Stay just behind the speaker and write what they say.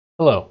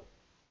Hello,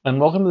 and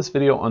welcome to this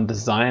video on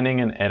designing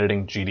and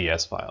editing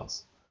GDS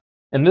files.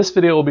 In this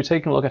video, we'll be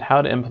taking a look at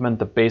how to implement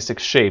the basic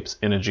shapes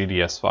in a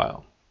GDS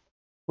file.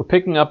 We're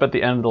picking up at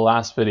the end of the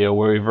last video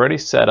where we've already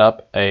set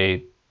up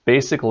a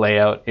basic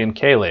layout in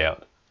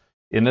KLayout.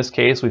 In this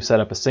case, we've set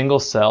up a single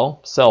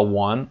cell, cell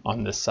 1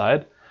 on this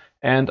side,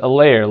 and a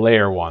layer,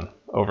 layer 1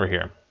 over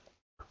here.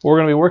 What we're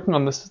going to be working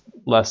on this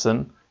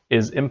lesson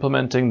is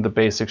implementing the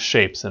basic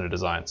shapes in a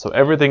design. So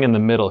everything in the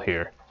middle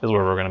here is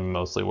where we're going to be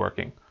mostly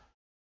working.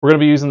 We're going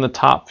to be using the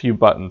top few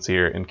buttons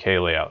here in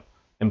KLayout,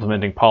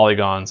 implementing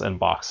polygons and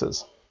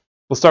boxes.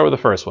 We'll start with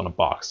the first one, a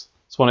box.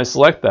 So when I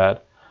select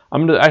that,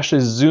 I'm going to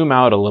actually zoom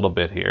out a little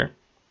bit here.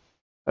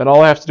 And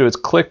all I have to do is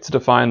click to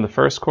define the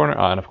first corner.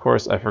 And of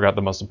course, I forgot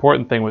the most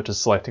important thing, which is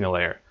selecting a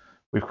layer.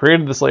 We've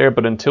created this layer,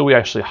 but until we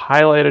actually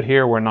highlight it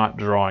here, we're not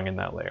drawing in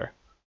that layer.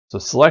 So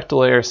select a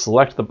layer,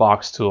 select the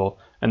box tool,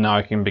 and now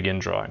I can begin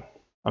drawing.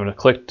 I'm going to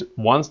click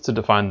once to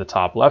define the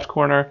top left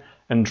corner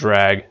and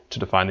drag to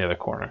define the other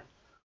corner.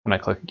 When I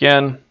click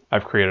again,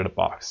 I've created a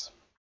box.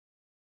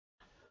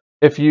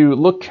 If you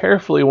look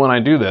carefully when I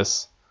do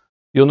this,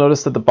 you'll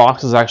notice that the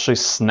box is actually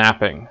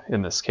snapping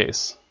in this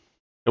case.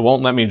 It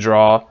won't let me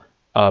draw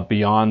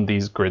beyond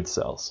these grid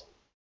cells.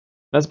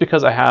 That's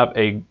because I have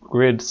a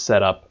grid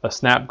set up, a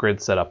snap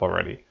grid set up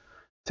already.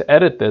 To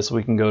edit this,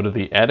 we can go to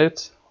the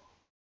Edit,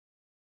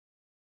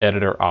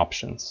 Editor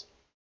Options.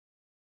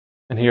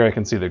 And here I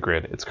can see the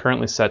grid. It's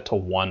currently set to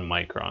 1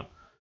 micron.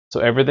 So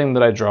everything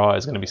that I draw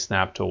is going to be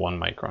snapped to a 1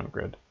 micron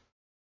grid.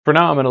 For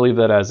now, I'm going to leave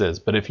that as is,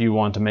 but if you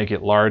want to make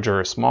it larger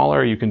or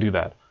smaller, you can do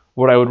that.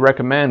 What I would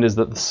recommend is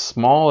that the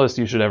smallest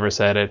you should ever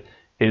set it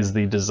is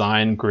the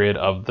design grid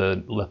of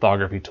the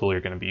lithography tool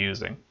you're going to be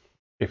using.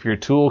 If your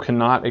tool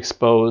cannot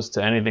expose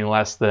to anything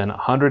less than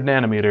 100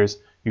 nanometers,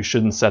 you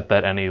shouldn't set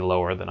that any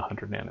lower than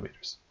 100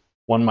 nanometers.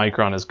 1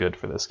 micron is good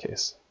for this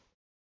case.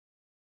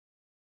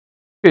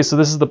 Okay, so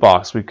this is the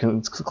box. We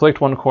can click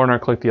one corner,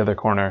 click the other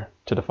corner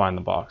to define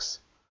the box.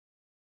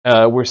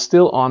 We're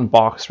still on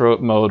box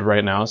mode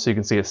right now, so you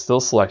can see it's still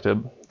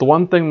selected. The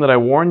one thing that I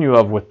warn you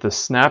of with the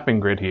snapping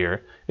grid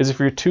here is if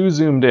you're too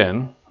zoomed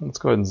in, let's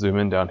go ahead and zoom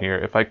in down here.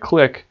 If I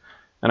click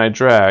and I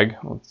drag,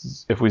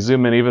 if we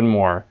zoom in even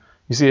more,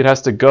 you see it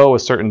has to go a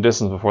certain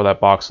distance before that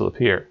box will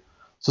appear.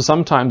 So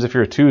sometimes if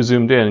you're too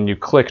zoomed in and you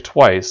click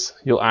twice,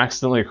 you'll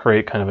accidentally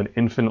create kind of an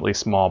infinitely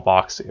small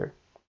box here.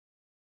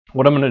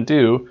 What I'm going to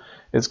do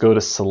is go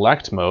to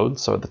select mode.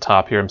 So at the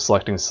top here, I'm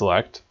selecting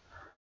select.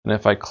 And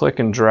if I click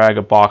and drag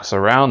a box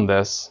around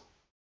this,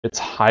 it's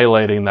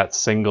highlighting that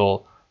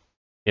single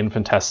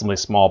infinitesimally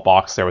small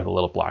box there with a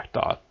little black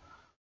dot.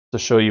 To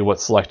show you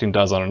what selecting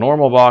does on a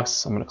normal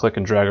box, I'm going to click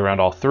and drag around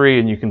all three,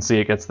 and you can see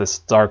it gets this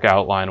dark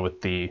outline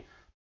with the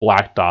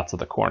black dots at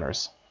the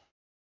corners.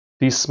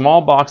 These small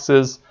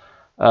boxes,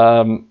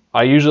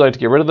 I usually like to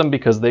get rid of them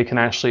because they can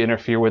actually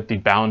interfere with the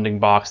bounding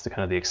box, the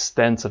kind of the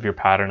extent of your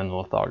pattern in the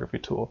lithography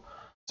tool.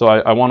 So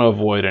I want to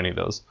avoid any of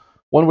those.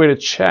 One way to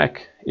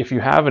check if you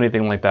have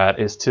anything like that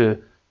is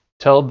to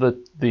tell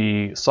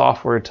the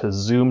software to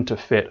zoom to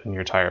fit in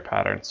your entire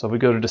pattern. So if we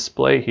go to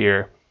display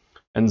here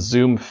and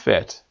zoom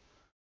fit,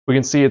 we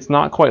can see it's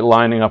not quite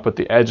lining up with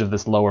the edge of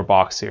this lower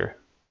box here.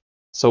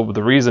 So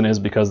the reason is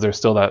because there's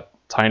still that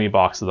tiny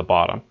box at the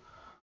bottom.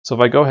 So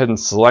if I go ahead and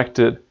select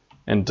it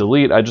and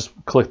delete, I just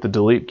click the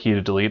delete key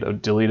to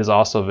delete. Delete is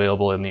also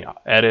available in the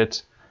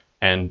edit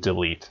and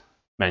delete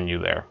menu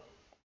there.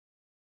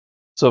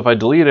 So if I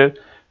delete it,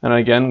 and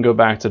again, go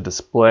back to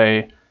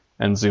display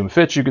and zoom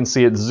fit, you can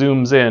see it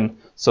zooms in.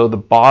 So the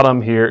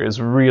bottom here is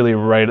really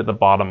right at the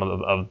bottom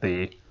of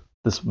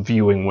this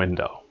viewing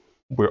window.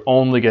 We're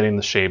only getting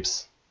the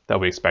shapes that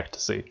we expect to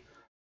see.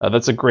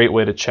 That's a great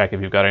way to check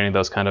if you've got any of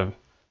those kind of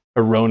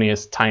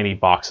erroneous tiny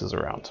boxes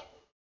around.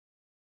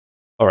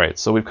 All right,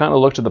 so we've kind of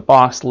looked at the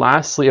box.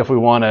 Lastly, if we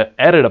want to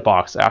edit a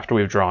box after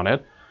we've drawn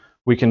it,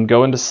 we can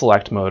go into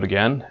select mode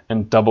again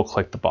and double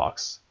click the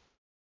box.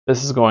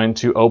 This is going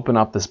to open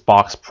up this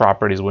box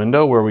properties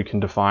window where we can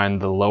define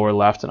the lower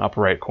left and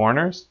upper right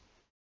corners,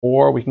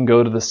 or we can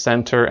go to the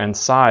center and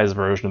size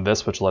version of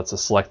this, which lets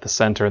us select the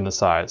center and the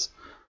size.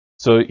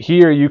 So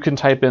here you can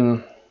type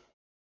in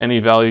any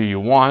value you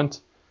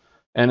want,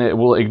 and it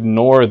will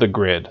ignore the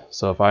grid.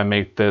 So if I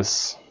make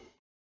this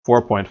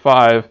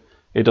 4.5,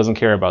 it doesn't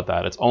care about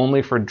that. It's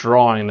only for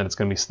drawing that it's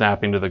going to be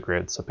snapping to the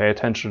grid. So pay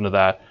attention to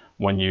that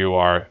when you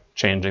are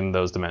changing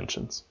those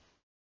dimensions.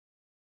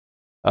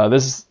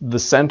 The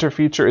center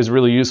feature is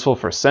really useful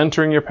for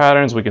centering your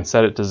patterns. We can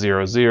set it to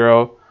 0,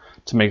 0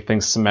 to make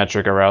things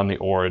symmetric around the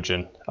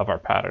origin of our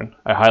pattern.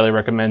 I highly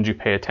recommend you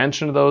pay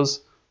attention to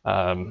those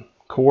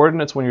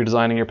coordinates when you're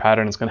designing your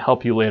pattern. It's going to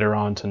help you later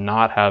on to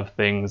not have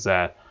things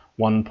at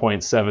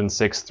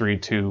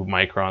 1.7632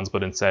 microns,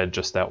 but instead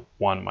just at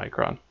 1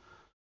 micron.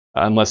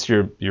 Unless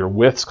your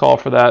widths call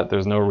for that,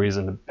 there's no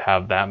reason to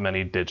have that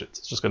many digits.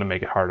 It's just going to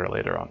make it harder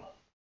later on.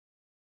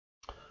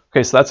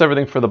 Okay, so that's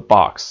everything for the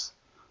box.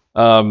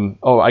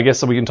 I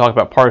guess we can talk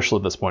about partial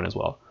at this point as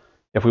well.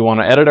 If we want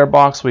to edit our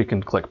box, we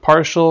can click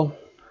partial,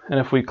 and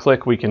if we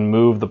click, we can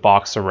move the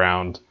box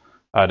around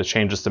to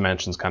change its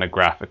dimensions kind of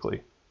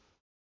graphically.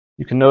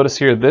 You can notice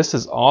here this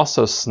is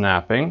also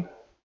snapping,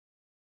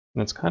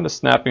 and it's kind of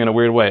snapping in a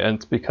weird way, and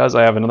it's because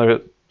I have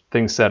another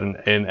thing set in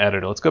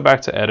editor. Let's go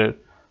back to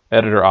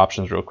editor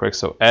options real quick.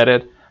 So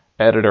edit,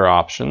 editor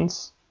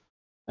options,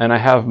 and I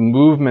have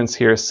movements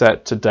here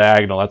set to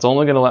diagonal. That's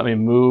only going to let me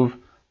move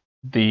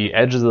the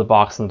edges of the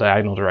box in the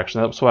diagonal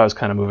direction. That's why I was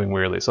kind of moving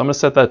weirdly. So I'm going to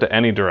set that to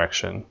any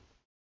direction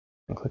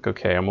and click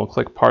OK, and we'll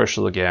click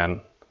partial again.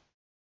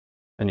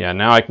 And yeah,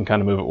 now I can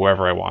kind of move it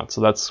wherever I want. So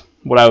that's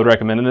what I would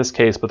recommend in this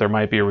case, but there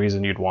might be a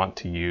reason you'd want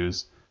to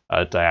use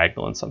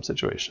diagonal in some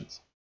situations.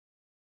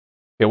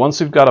 Okay, once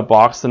we've got a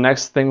box, the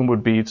next thing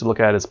would be to look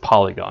at is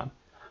Polygon.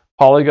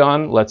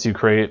 Polygon lets you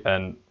create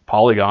a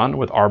polygon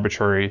with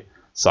arbitrary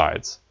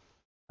sides,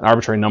 an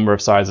arbitrary number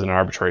of sides and an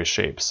arbitrary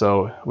shape.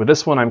 So with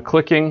this one, I'm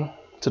clicking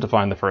to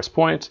define the first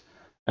point,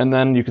 and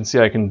then you can see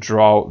I can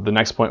draw the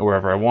next point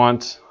wherever I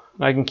want.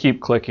 And I can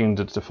keep clicking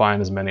to define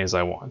as many as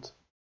I want.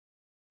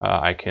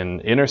 I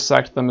can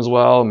intersect them as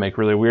well, make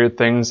really weird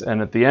things,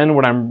 and at the end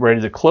when I'm ready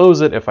to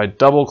close it, if I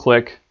double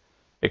click,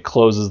 it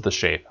closes the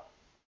shape.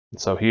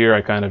 So here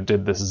I kind of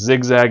did this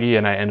zigzaggy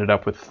and I ended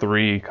up with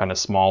 3 kind of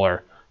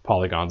smaller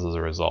polygons as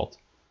a result.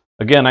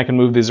 Again, I can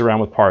move these around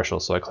with partial.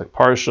 So I click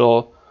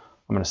partial,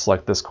 I'm going to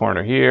select this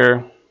corner here,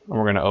 and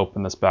we're going to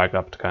open this back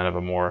up to kind of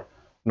a more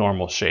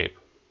normal shape.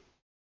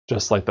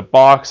 Just like the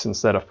box,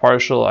 instead of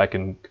partial, I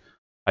can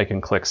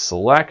click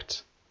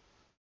select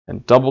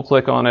and double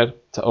click on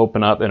it to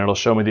open up, and it'll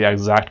show me the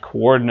exact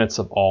coordinates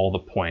of all the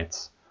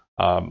points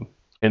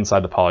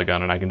inside the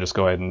polygon, and I can just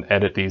go ahead and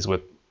edit these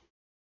with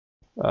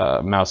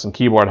mouse and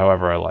keyboard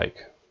however I like.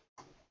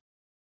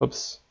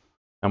 Oops.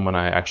 And when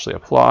I actually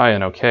apply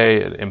and OK,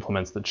 it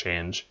implements the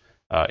change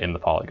in the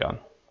polygon.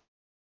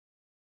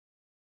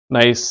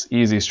 Nice,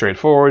 easy,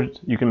 straightforward.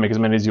 You can make as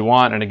many as you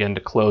want, and again,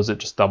 to close it,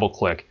 just double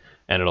click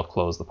and it'll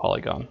close the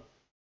polygon.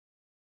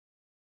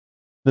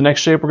 The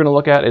next shape we're going to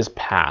look at is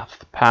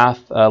path.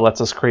 Path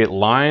lets us create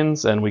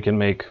lines, and we can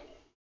make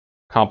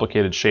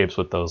complicated shapes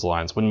with those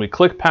lines. When we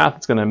click path,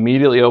 it's going to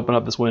immediately open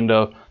up this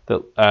window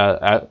that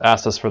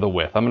asks us for the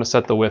width. I'm going to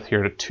set the width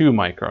here to 2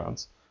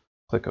 microns.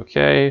 Click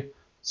OK,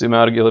 zoom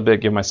out a little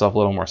bit, give myself a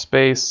little more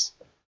space.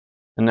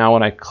 And now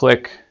when I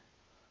click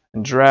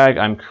and drag,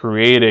 I'm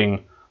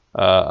creating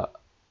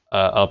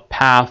a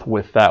path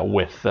with that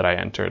width that I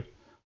entered.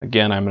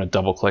 Again, I'm going to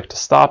double click to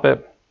stop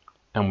it,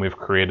 and we've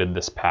created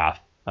this path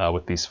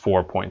with these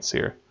 4 points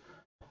here.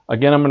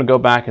 Again, I'm going to go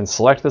back and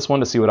select this one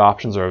to see what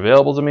options are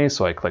available to me.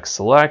 So I click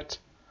select,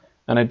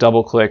 and I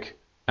double click,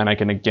 and I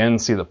can again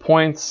see the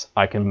points.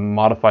 I can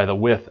modify the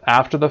width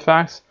after the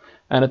fact,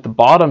 and at the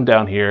bottom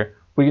down here,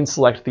 we can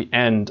select the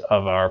end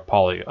of our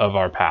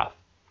path.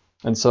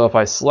 And so if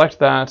I select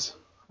that,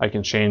 I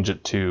can change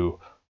it to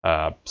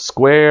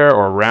square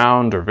or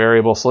round or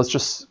variable. So let's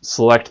just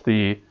select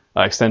the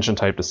extension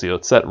type to see.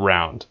 Let's set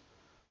round.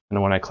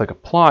 And when I click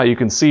apply, you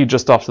can see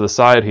just off to the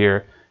side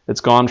here,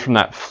 it's gone from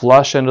that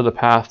flush end of the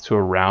path to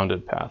a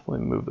rounded path. Let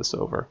me move this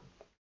over.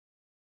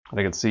 And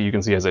you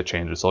can see as I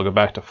change it. So I'll go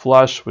back to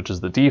flush, which is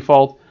the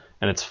default,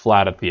 and it's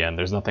flat at the end.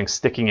 There's nothing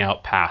sticking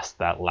out past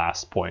that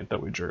last point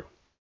that we drew.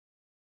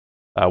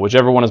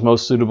 Whichever one is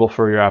most suitable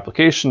for your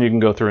application, you can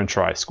go through and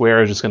try.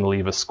 Square is just going to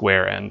leave a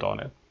square end on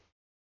it.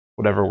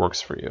 Whatever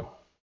works for you.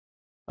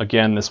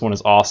 Again, this one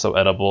is also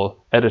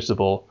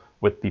editable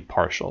with the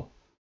partial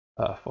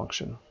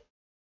function.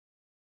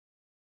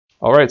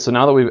 All right, so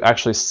now that we've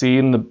actually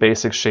seen the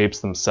basic shapes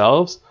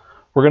themselves,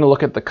 we're going to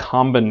look at the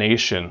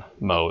combination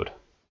mode.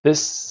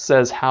 This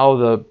says how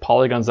the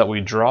polygons that we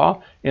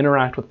draw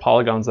interact with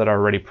polygons that are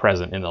already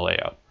present in the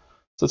layout.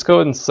 So let's go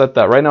ahead and set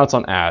that. Right now it's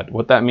on add.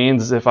 What that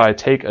means is if I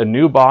take a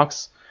new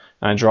box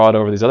and I draw it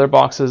over these other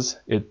boxes,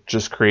 it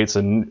just creates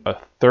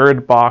a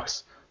third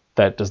box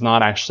that does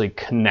not actually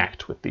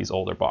connect with these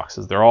older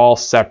boxes. They're all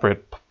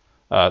separate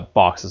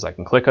boxes. I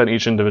can click on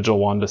each individual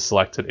one to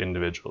select it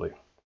individually.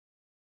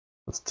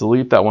 Let's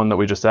delete that one that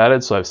we just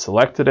added. So I've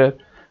selected it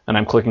and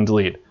I'm clicking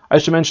delete. I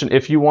should mention,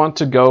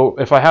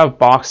 if I have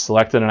box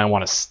selected and I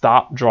want to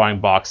stop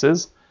drawing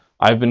boxes,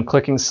 I've been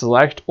clicking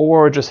select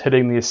or just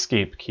hitting the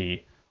escape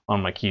key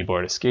on my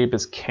keyboard. Escape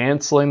is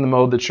canceling the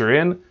mode that you're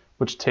in,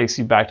 which takes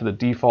you back to the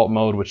default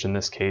mode, which in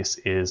this case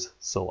is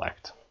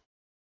select.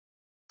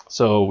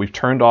 So we've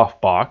turned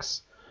off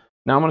box.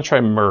 Now I'm going to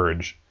try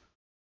merge.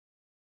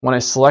 When I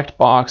select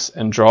box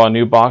and draw a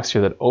new box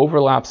here that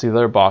overlaps the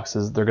other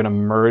boxes, they're going to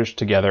merge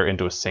together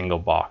into a single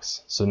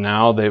box. So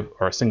now they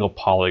are a single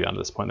polygon at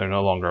this point. They're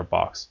no longer a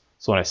box.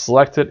 So when I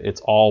select it,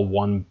 it's all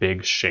one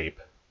big shape.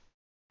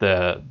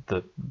 The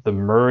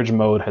merge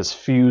mode has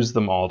fused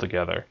them all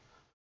together.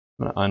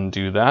 I'm going to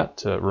undo that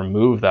to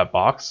remove that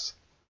box.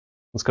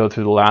 Let's go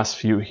through the last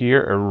few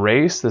here.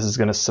 Erase. This is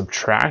going to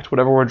subtract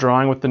whatever we're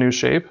drawing with the new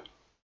shape.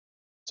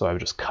 So I've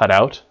just cut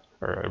out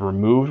or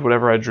removed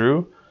whatever I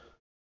drew.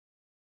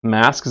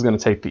 Mask is going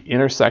to take the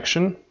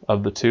intersection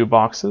of the two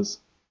boxes.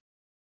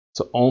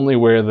 So only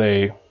where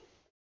they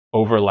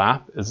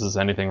overlap does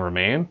anything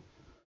remain.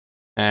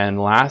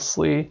 And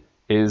lastly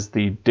is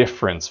the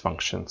difference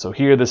function. So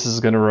here this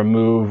is going to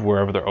remove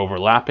wherever they're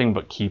overlapping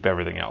but keep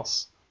everything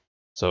else.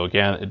 So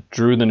again, it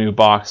drew the new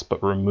box,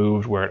 but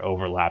removed where it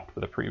overlapped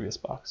with the previous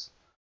box.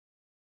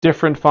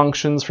 Different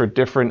functions for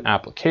different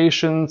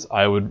applications.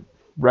 I would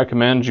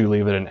recommend you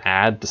leave it an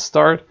add to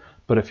start,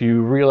 but if you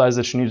realize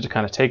that you need to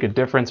kind of take a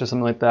difference or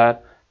something like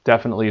that,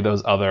 definitely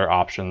those other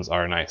options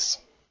are nice.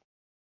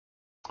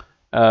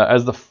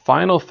 As the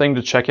final thing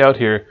to check out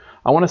here,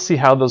 I want to see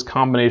how those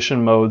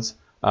combination modes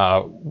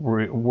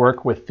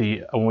work with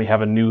when we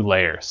have a new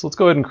layer. So let's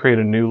go ahead and create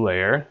a new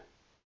layer.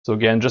 So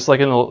again, just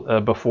like in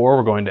the, before,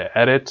 we're going to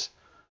edit,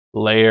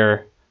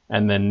 layer,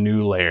 and then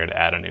new layer to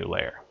add a new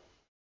layer.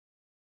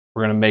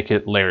 We're going to make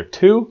it layer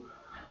 2,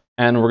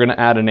 and we're going to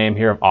add a name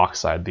here of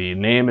oxide. The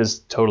name is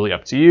totally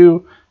up to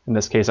you. In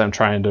this case, I'm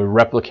trying to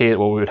replicate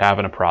what we would have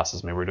in a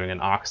process. Maybe we're doing an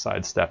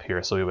oxide step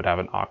here, so we would have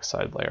an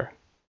oxide layer.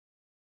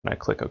 When I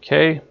click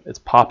OK, it's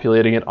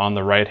populating it on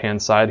the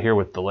right-hand side here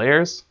with the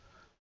layers.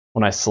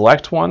 When I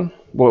select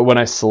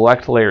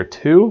layer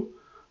 2,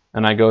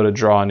 and I go to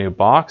draw a new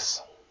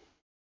box,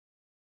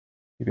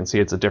 you can see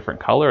it's a different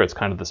color. It's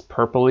kind of this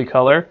purpley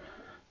color.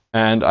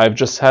 And I've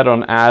just had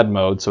on add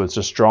mode, so it's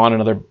just drawn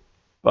another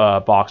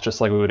box just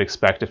like we would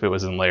expect if it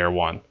was in layer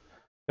 1.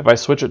 If I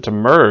switch it to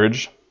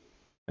merge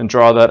and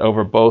draw that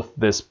over both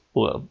this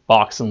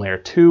box in layer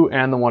 2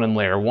 and the one in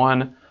layer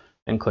 1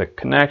 and click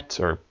connect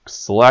or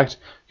select,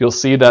 you'll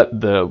see that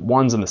the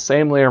ones in the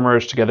same layer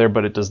merge together,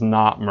 but it does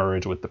not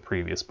merge with the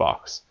previous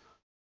box.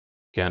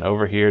 Again,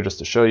 over here, just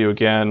to show you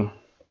again,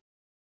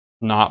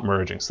 not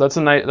merging. So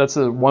that's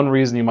one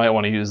reason you might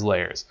want to use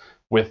layers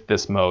with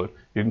this mode.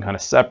 You can kind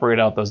of separate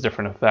out those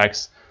different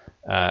effects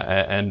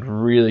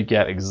and really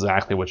get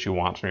exactly what you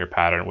want from your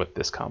pattern with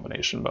this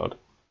combination mode.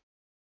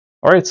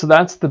 All right, so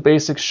that's the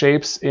basic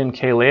shapes in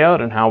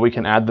KLayout and how we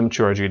can add them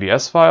to our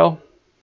GDS file.